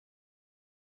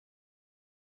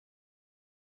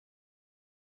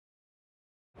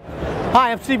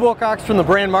Hi, I'm Steve Wilcox from the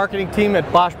brand marketing team at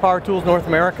Bosch Power Tools North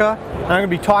America. And I'm going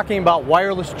to be talking about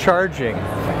wireless charging.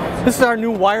 This is our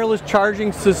new wireless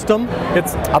charging system.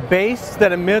 It's a base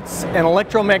that emits an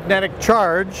electromagnetic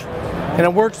charge, and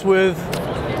it works with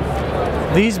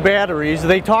these batteries.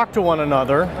 They talk to one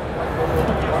another,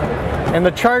 and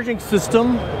the charging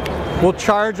system will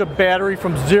charge a battery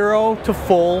from 0 to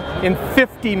full in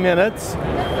 50 minutes,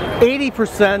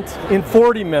 80% in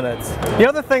 40 minutes. The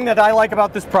other thing that I like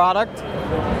about this product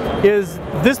is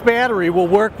this battery will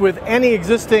work with any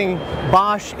existing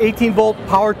Bosch 18-volt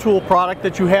power tool product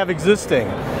that you have existing.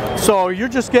 So you're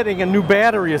just getting a new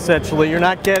battery essentially, you're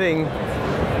not getting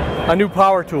a new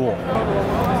power tool.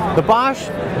 The Bosch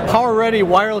Power Ready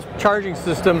wireless charging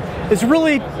system is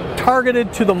really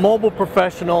targeted to the mobile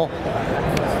professional,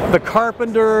 the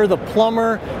carpenter, the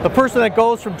plumber, the person that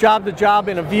goes from job to job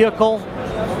in a vehicle,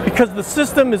 because the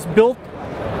system is built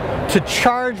to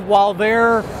charge while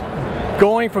they're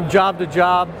going from job to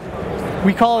job.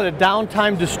 We call it a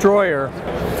downtime destroyer.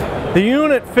 The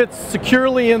unit fits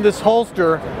securely in this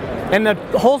holster, and the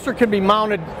holster can be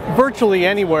mounted virtually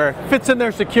anywhere. It fits in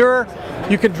there secure.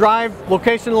 You can drive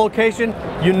location to location.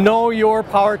 You know your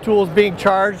power tool is being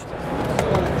charged.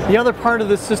 The other part of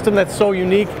this system that's so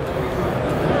unique,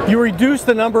 you reduce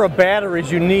the number of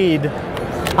batteries you need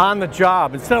on the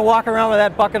job. Instead of walking around with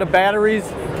that bucket of batteries,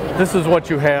 this is what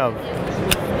you have.